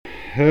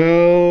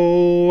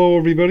Hello,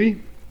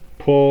 everybody.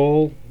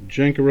 Paul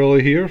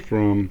Jancarella here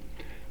from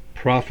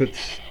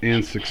Profits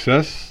and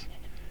Success.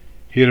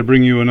 Here to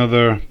bring you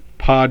another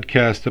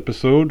podcast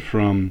episode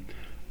from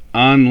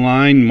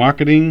Online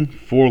Marketing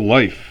for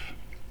Life.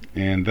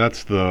 And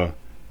that's the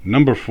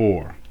number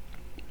 4.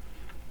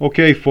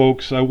 Okay,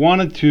 folks, I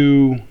wanted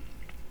to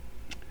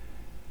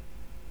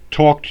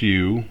talk to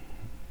you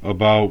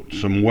about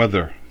some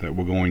weather that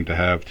we're going to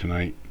have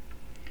tonight.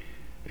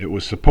 It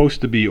was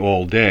supposed to be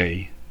all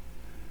day,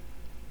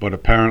 but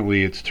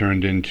apparently it's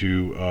turned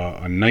into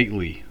a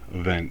nightly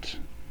event.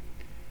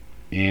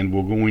 And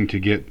we're going to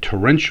get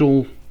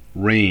torrential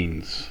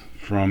rains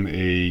from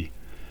a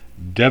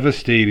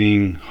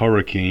devastating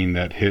hurricane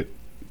that hit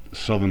the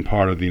southern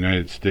part of the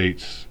United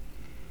States.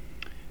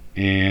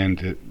 And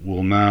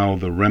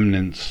the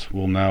remnants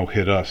will now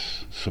hit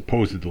us,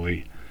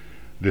 supposedly,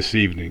 this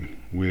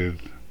evening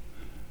with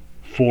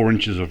 4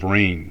 inches of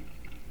rain.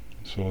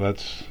 So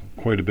that's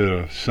quite a bit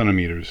of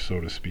centimeters, so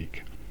to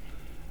speak.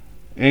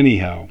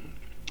 Anyhow,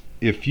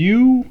 if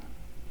you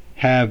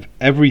have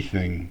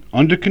everything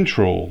under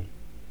control,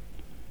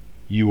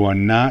 you are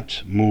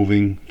not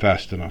moving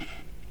fast enough.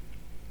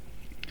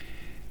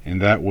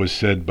 And that was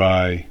said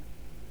by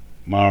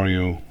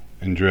Mario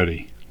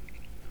Andretti.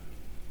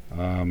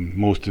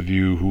 Most of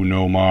you who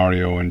know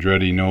Mario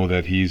Andretti know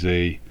that he's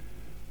a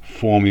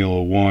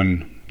Formula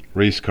One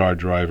race car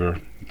driver,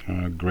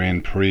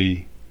 Grand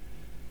Prix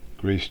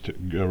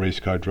race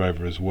car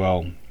driver as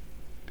well.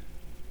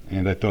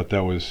 And I thought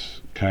that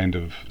was kind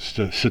of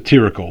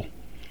satirical.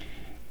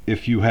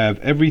 If you have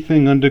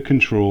everything under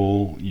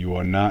control, you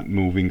are not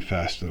moving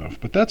fast enough.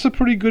 But that's a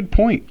pretty good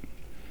point.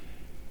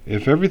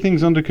 If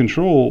everything's under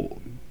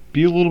control,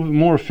 be a little bit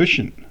more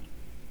efficient.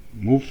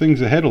 Move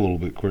things ahead a little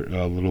bit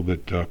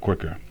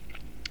quicker.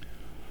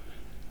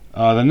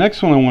 The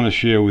next one I want to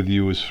share with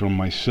you is from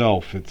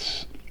myself.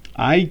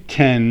 I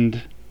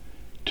tend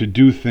to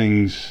do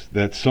things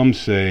that some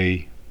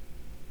say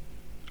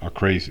are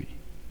crazy.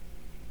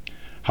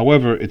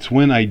 However, it's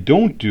when I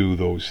don't do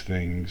those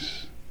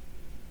things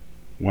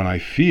when I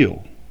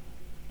feel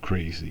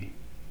crazy.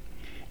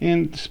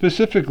 And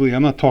specifically,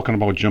 I'm not talking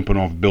about jumping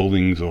off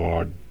buildings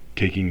or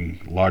taking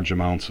large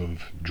amounts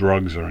of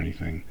drugs or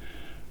anything.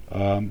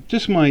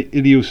 Just my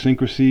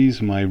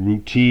idiosyncrasies, my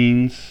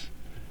routines,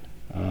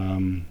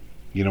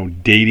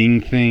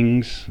 dating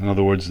things. In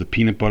other words, the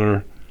peanut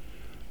butter,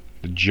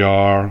 the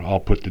jar,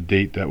 I'll put the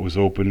date that was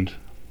opened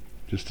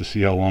just to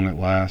see how long it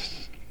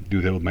lasts.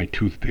 Do that with my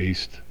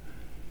toothpaste.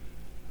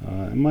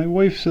 And my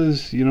wife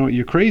says,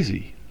 you're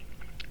crazy,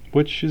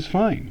 which is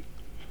fine.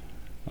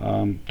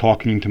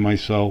 Talking to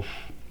myself.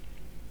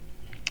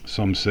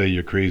 Some say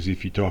you're crazy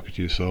if you talk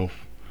to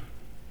yourself.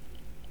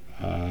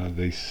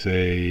 Others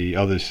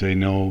say,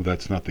 no,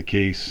 that's not the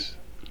case.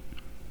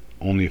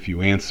 Only if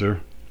you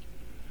answer.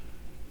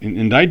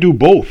 And I do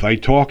both. I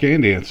talk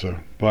and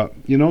answer. But,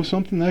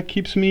 something that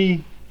keeps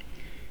me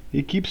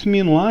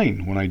in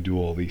line when I do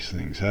all these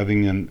things.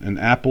 Having an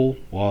apple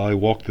while I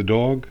walk the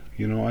dog,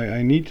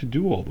 I need to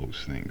do all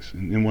those things.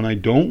 And when I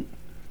don't,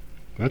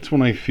 that's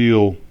when I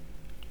feel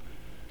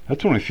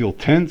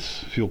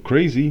tense, feel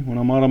crazy, when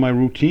I'm out of my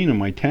routine and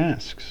my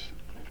tasks.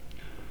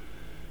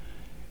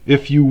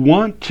 If you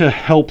want to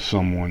help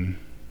someone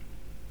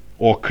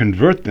or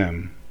convert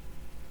them,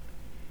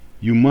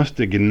 you must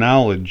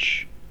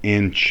acknowledge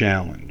and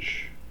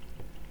challenge.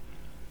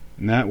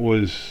 And that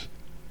was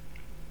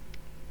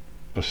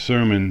a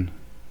sermon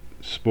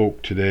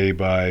spoke today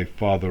by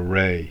Father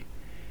Ray.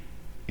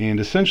 And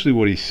essentially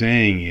what he's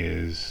saying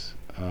is,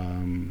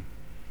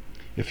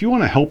 if you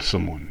want to help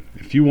someone,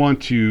 if you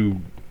want to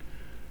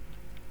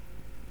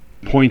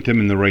point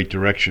them in the right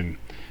direction,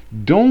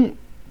 don't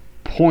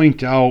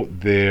point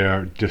out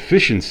their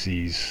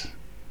deficiencies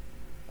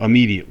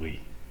immediately.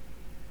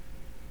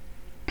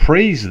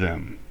 Praise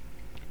them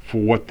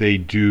for what they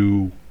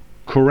do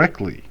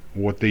correctly,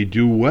 what they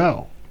do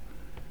well.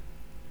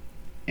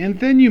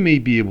 And then you may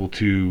be able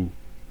to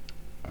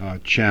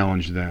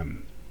challenge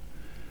them.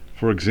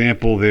 For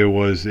example, there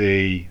was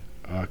a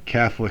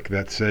Catholic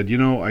that said,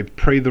 I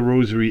pray the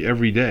rosary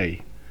every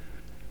day,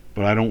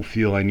 but I don't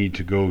feel I need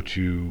to go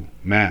to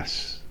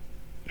Mass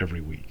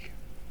every week.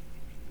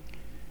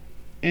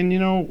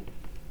 And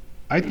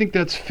I think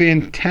that's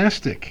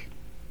fantastic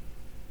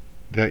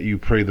that you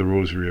pray the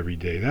rosary every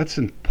day. That's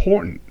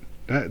important.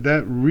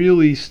 That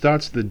really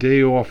starts the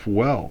day off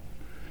well.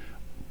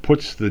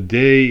 Puts the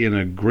day in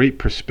a great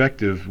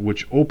perspective,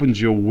 which opens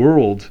your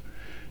world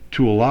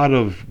to a lot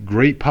of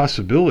great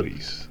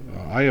possibilities.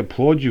 I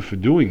applaud you for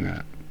doing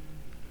that.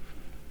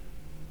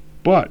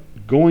 But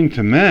going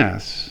to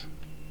Mass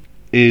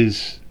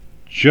is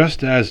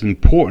just as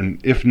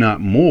important, if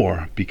not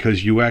more,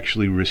 because you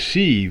actually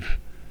receive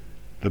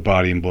the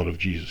body and blood of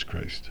Jesus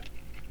Christ.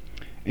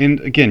 And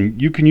again,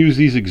 you can use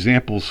these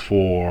examples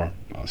for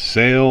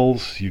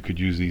sales. You could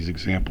use these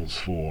examples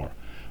for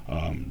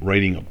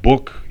writing a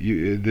book.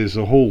 There's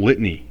a whole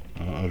litany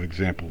of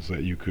examples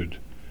that you could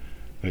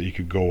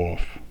go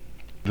off.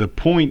 The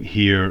point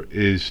here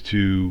is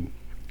to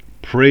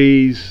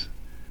praise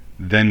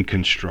then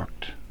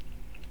construct.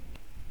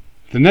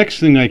 The next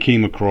thing I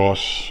came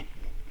across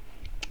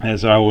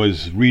as I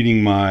was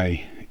reading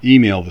my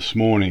email this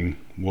morning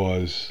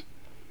was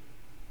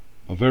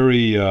a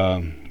very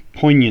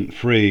poignant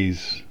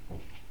phrase: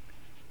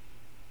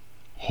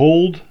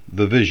 hold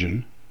the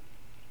vision,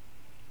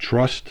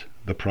 trust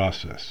the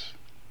process.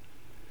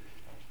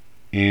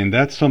 And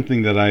that's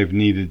something that I've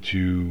needed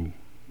to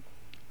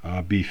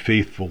be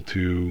faithful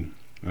to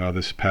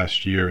this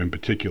past year in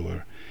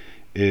particular,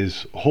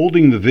 is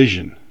holding the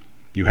vision.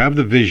 You have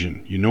the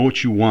vision, you know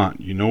what you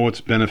want, you know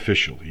what's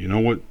beneficial, you know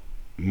what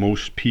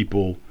most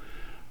people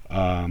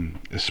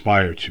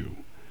aspire to.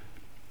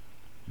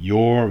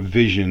 Your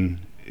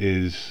vision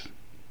is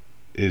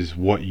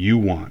what you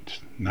want,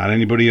 not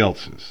anybody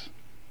else's.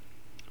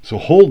 So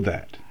hold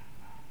that.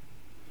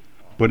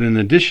 But in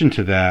addition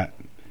to that,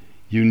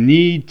 you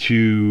need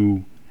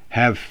to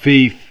have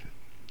faith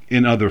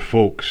in other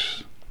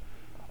folks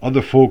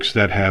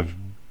that have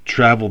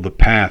traveled the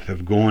path,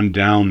 have gone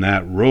down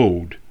that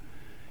road.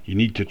 You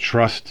need to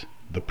trust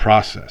the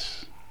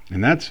process.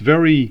 And that's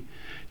very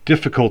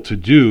difficult to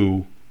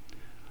do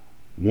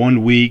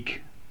 1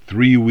 week,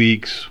 3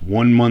 weeks,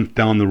 1 month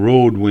down the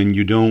road when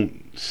you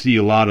don't see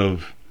a lot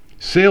of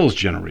sales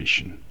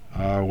generation,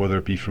 whether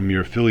it be from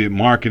your affiliate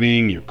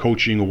marketing, your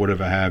coaching, or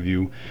whatever have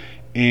you.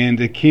 And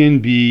it can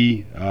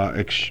be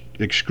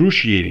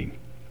excruciating,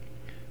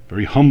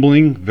 very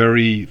humbling,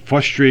 very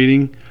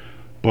frustrating,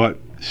 but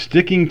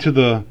sticking to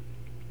the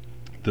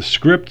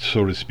script,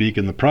 so to speak,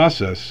 in the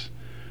process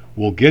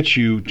will get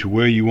you to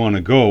where you want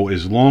to go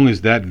as long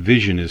as that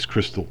vision is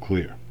crystal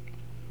clear.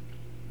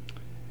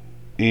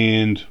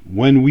 And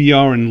when we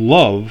are in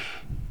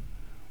love,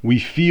 we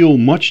feel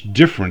much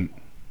different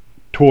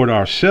toward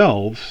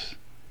ourselves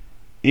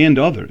and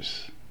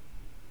others.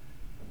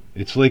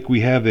 It's like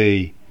we have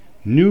a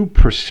new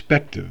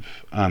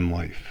perspective on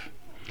life.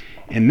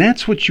 And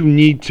that's what you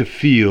need to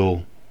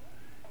feel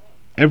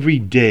every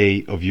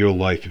day of your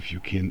life, if you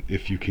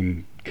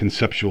can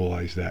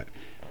conceptualize that.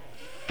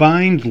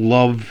 Find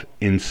love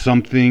in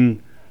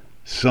something,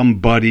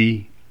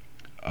 somebody,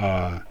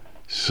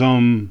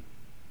 some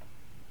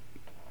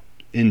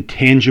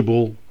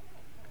intangible,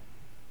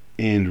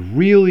 and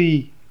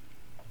really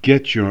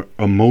get your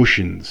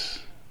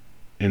emotions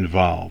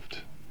involved.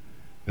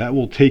 That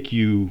will take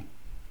you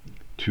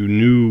to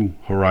new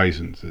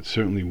horizons. It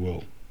certainly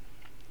will.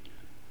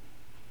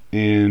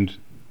 And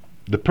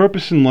the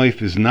purpose in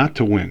life is not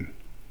to win.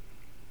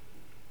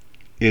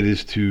 It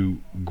is to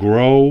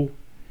grow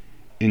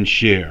and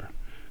share.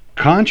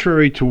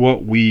 Contrary to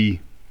what we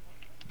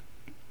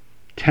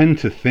tend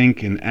to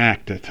think and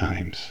act at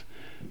times,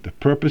 the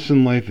purpose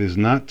in life is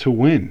not to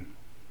win.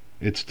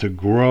 It's to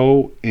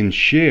grow and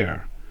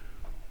share,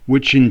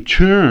 which in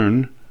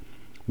turn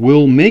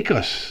will make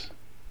us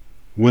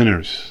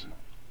winners.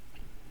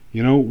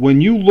 You know,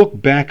 when you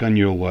look back on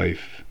your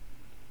life,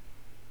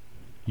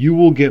 you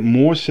will get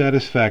more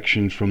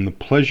satisfaction from the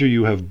pleasure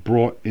you have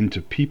brought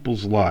into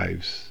people's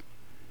lives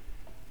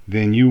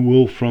than you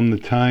will from the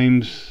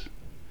times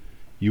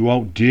you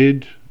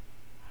outdid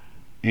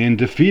and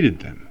defeated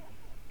them.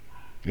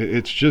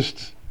 It's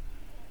just,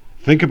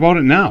 think about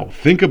it now.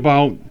 Think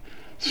about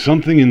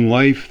something in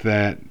life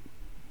that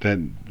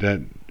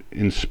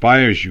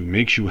inspires you,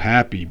 makes you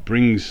happy,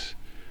 brings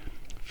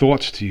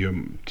thoughts to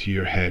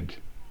your head.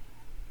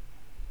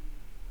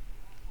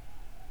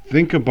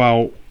 Think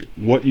about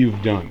what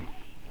you've done.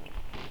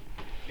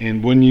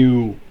 And when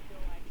you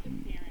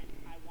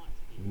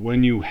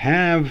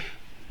have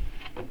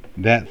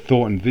that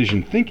thought and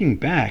vision, thinking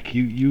back,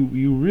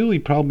 you really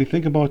probably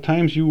think about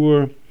times you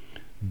were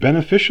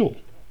beneficial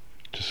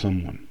to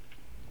someone.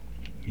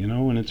 You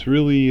know, and it's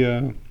really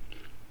a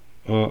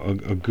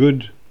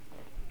good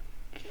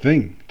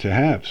thing to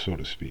have, so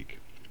to speak.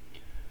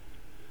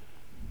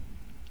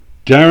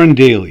 Darren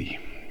Daly,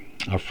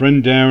 our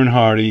friend Darren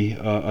Hardy,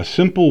 a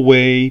simple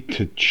way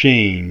to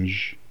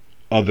change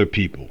other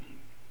people.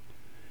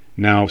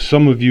 Now,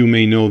 some of you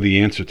may know the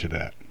answer to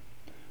that.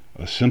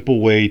 A simple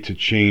way to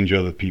change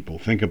other people.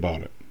 Think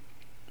about it.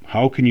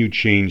 How can you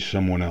change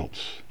someone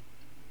else?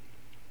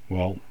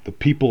 Well, the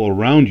people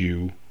around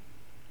you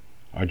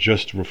are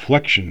just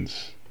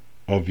reflections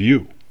of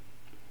you.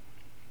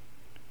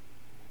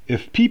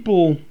 If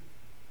people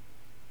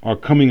are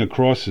coming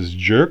across as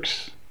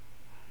jerks,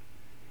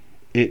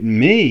 it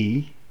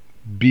may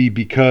be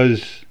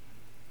because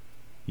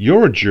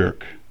you're a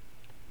jerk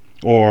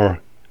or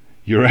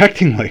you're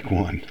acting like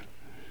one.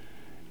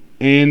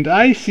 And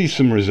I see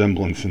some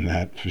resemblance in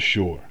that for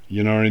sure.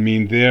 You know what I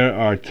mean? There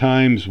are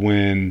times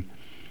when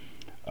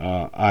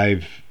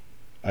I've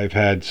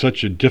had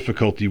such a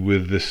difficulty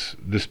with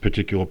this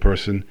particular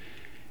person,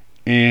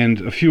 and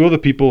a few other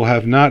people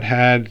have not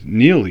had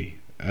nearly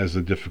as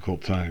a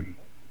difficult time.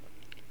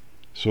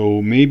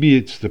 So maybe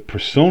it's the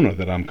persona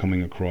that I'm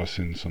coming across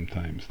in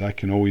sometimes. That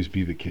can always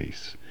be the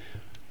case.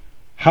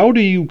 How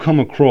do you come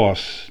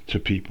across to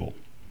people?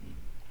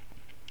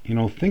 You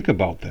know, think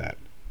about that.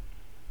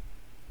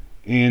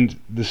 And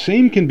the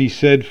same can be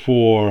said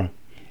for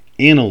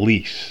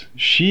Annalise.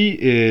 She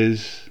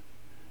is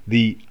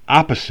the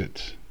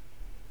opposite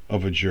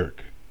of a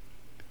jerk.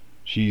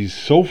 She's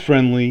so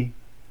friendly.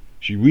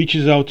 She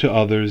reaches out to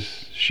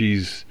others.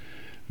 She's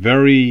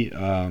very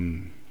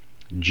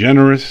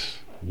generous,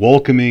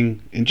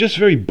 welcoming, and just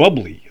very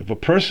bubbly of a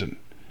person.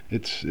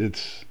 It's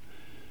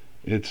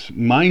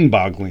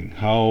mind-boggling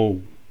how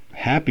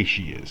happy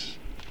she is.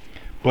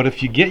 But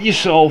if you get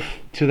yourself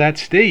to that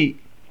state,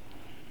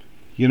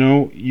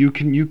 you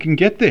can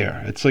get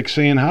there. It's like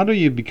saying, how do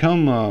you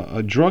become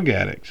a drug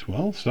addict?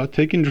 Well, start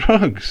taking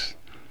drugs.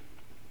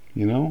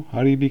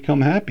 How do you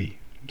become happy?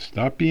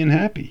 Stop being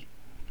happy.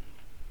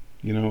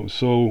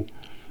 So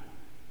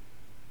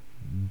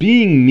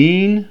being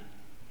mean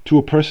to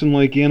a person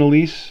like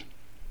Annalise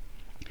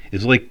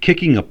is like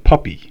kicking a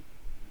puppy.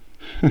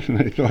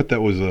 I thought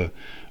that was a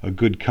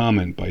good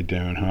comment by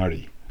Darren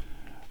Hardy.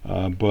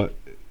 But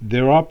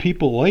there are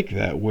people like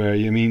that where,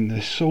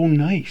 they're so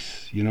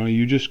nice.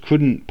 You just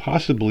couldn't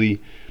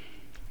possibly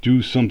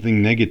do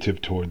something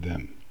negative toward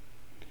them.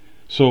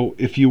 So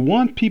if you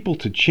want people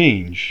to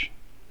change,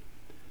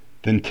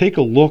 then take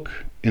a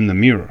look in the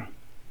mirror.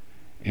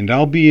 And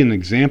I'll be an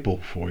example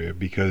for you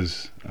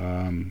because,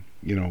 I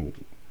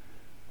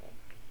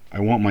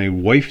want my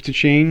wife to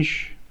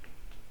change.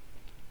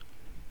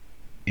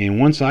 And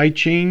once I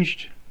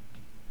changed,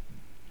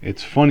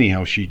 it's funny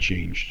how she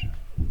changed.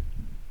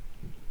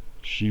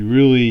 She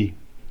really,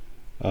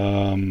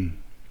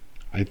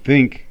 I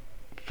think,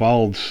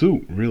 followed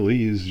suit,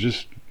 really, is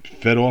just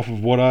fed off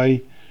of what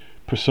I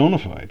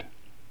personified.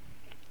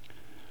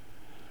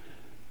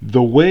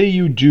 The way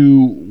you do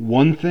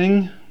one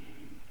thing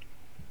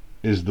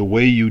is the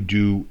way you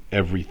do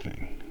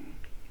everything.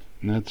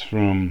 And that's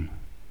from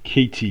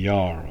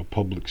KTR, a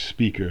public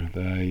speaker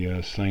that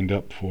I signed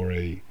up for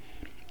a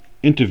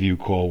interview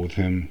call with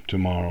him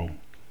tomorrow.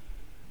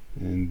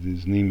 And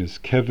his name is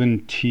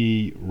Kevin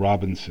T.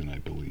 Robinson, I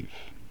believe.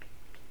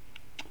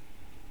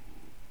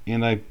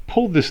 And I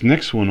pulled this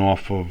next one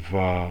off of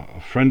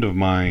a friend of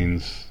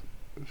mine's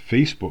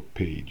Facebook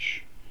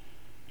page.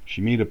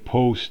 She made a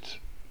post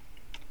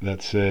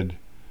that said,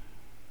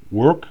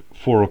 "Work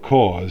for a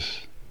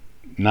cause,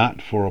 not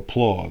for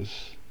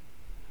applause.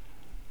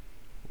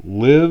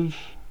 Live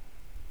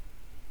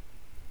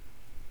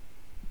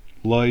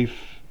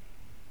life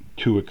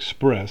to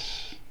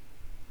express,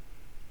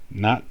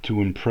 not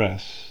to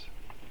impress.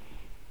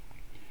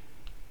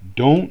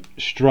 Don't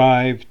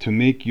strive to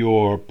make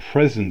your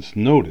presence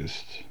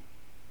noticed.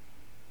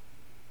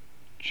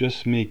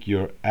 Just make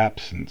your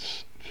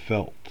absence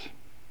felt."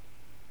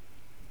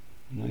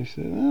 And I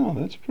said, "Oh,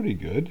 that's pretty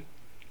good."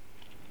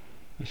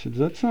 I said,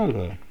 that's not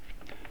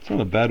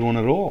a bad one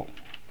at all.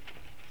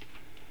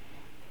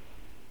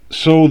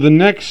 So the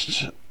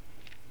next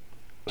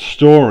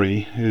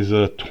story is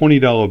a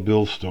 $20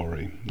 bill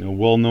story. A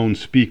well-known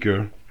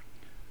speaker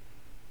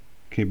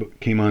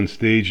came on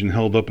stage and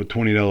held up a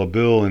 $20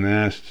 bill and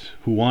asked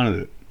who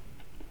wanted it.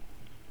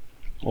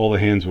 All the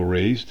hands were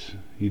raised.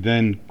 He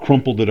then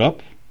crumpled it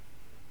up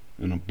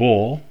in a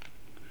ball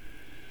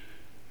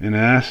and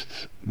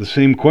asked the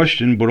same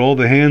question, but all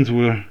the hands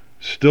were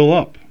still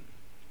up.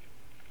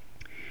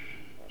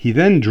 He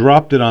then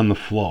dropped it on the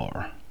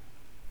floor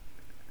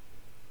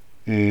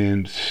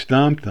and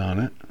stomped on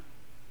it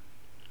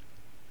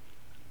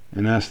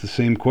and asked the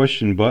same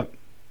question, but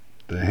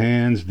the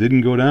hands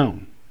didn't go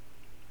down.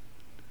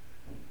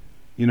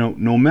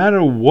 No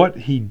matter what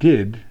he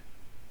did,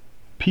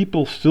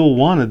 people still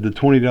wanted the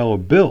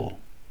 $20 bill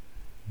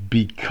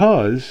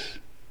because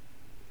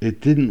it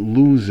didn't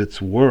lose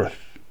its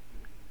worth.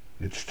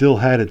 It still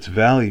had its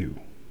value.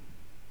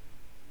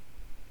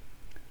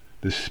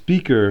 The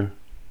speaker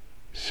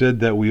said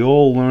that we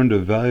all learned a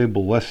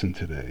valuable lesson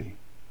today.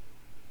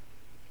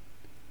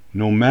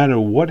 No matter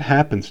what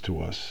happens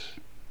to us,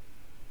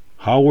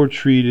 how we're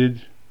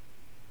treated,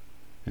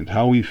 and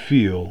how we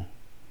feel,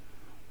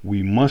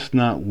 we must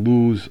not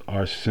lose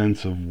our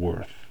sense of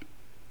worth.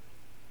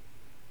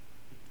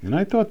 And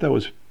I thought that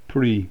was a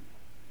pretty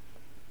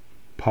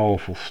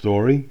powerful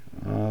story.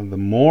 The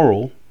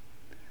moral,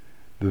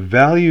 the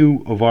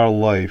value of our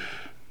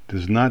life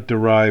does not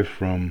derive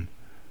from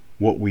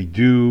what we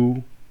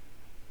do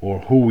or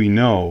who we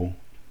know,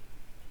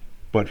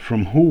 but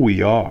from who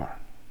we are.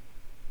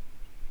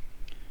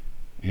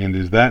 And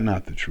is that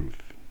not the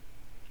truth?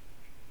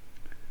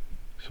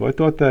 So I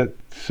thought that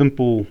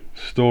simple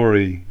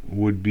story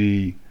would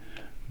be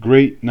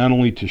great not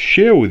only to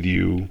share with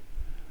you,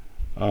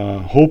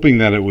 hoping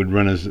that it would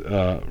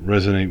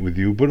resonate with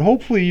you, but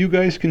hopefully you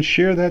guys can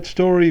share that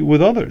story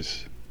with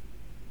others.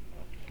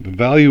 The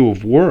value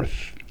of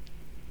worth.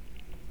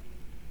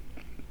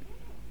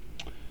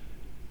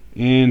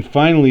 And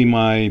finally,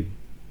 my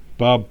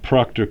Bob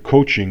Proctor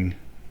coaching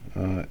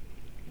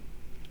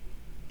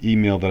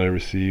email that I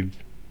received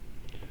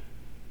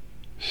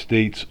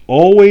states,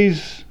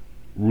 always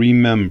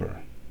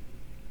remember,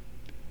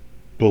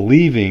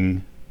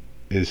 believing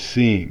is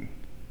seeing,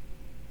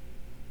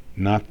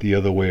 not the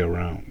other way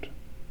around.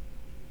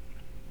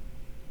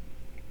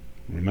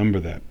 Remember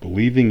that.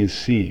 Believing is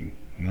seeing,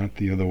 not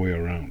the other way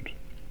around.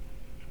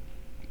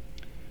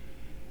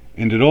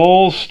 And it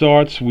all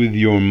starts with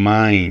your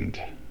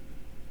mind.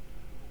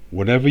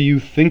 Whatever you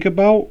think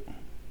about,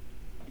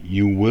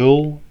 you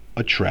will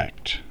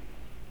attract.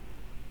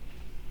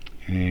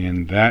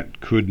 And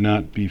that could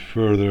not be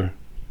further.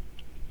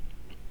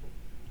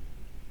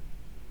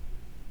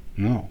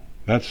 No,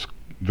 that's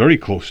very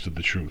close to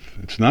the truth.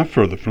 It's not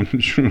further from the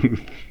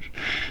truth.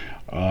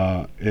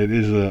 It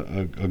is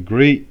a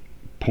great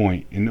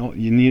point.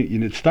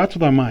 It starts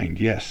with our mind,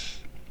 yes.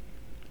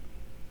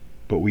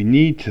 But we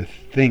need to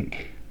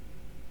think.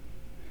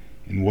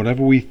 And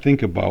whatever we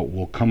think about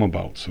will come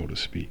about, so to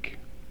speak.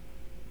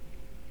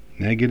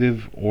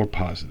 Negative or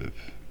positive.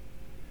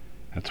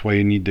 That's why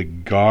you need to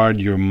guard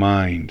your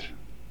mind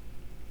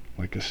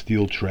like a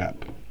steel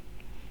trap.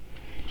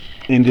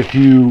 And if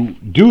you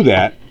do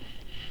that,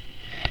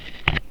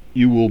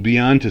 you will be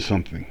onto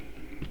something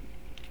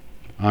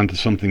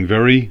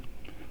very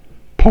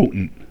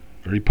potent,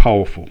 very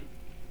powerful.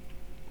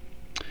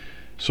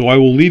 So I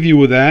will leave you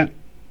with that.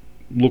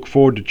 Look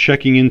forward to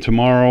checking in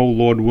tomorrow,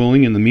 Lord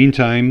willing. In the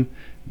meantime,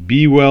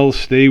 be well,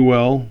 stay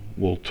well.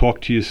 We'll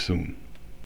talk to you soon.